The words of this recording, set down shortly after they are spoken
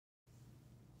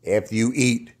after you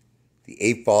eat the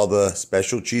Apefather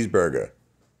Special Cheeseburger,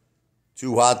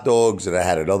 2 hot dogs, and I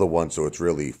had another one, so it's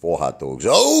really 4 hot dogs.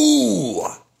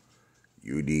 Oh!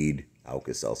 You need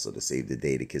Alka-Seltzer to save the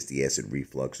day, to kiss the acid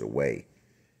reflux away.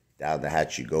 Down the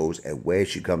hatch she goes, and where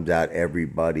she comes out,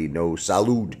 everybody knows.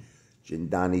 Salud.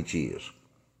 Jindani, cheers.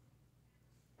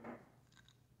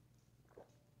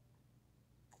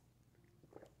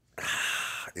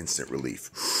 Instant relief.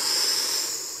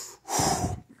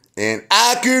 And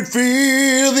I could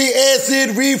feel the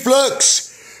acid reflux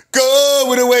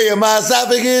going away in my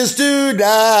esophagus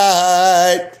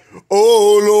tonight.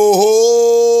 Oh,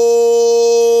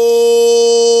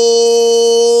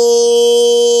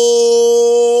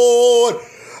 Lord.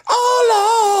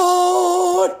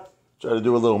 Oh, Lord. Try to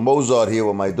do a little Mozart here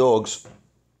with my dogs.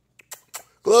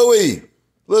 Chloe,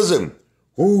 listen.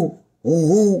 Ooh, ooh,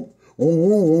 ooh, ooh,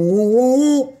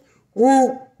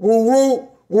 ooh,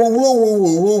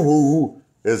 ooh, ooh.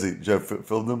 Is he? Did you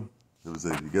film them?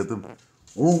 You get them?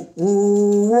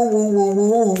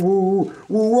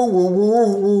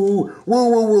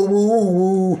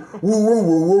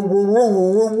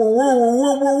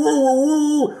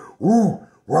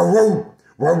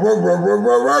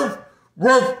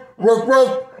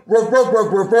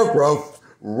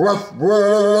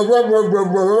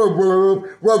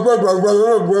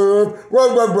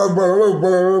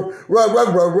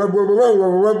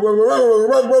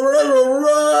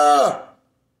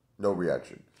 No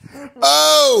reaction.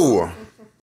 Oh!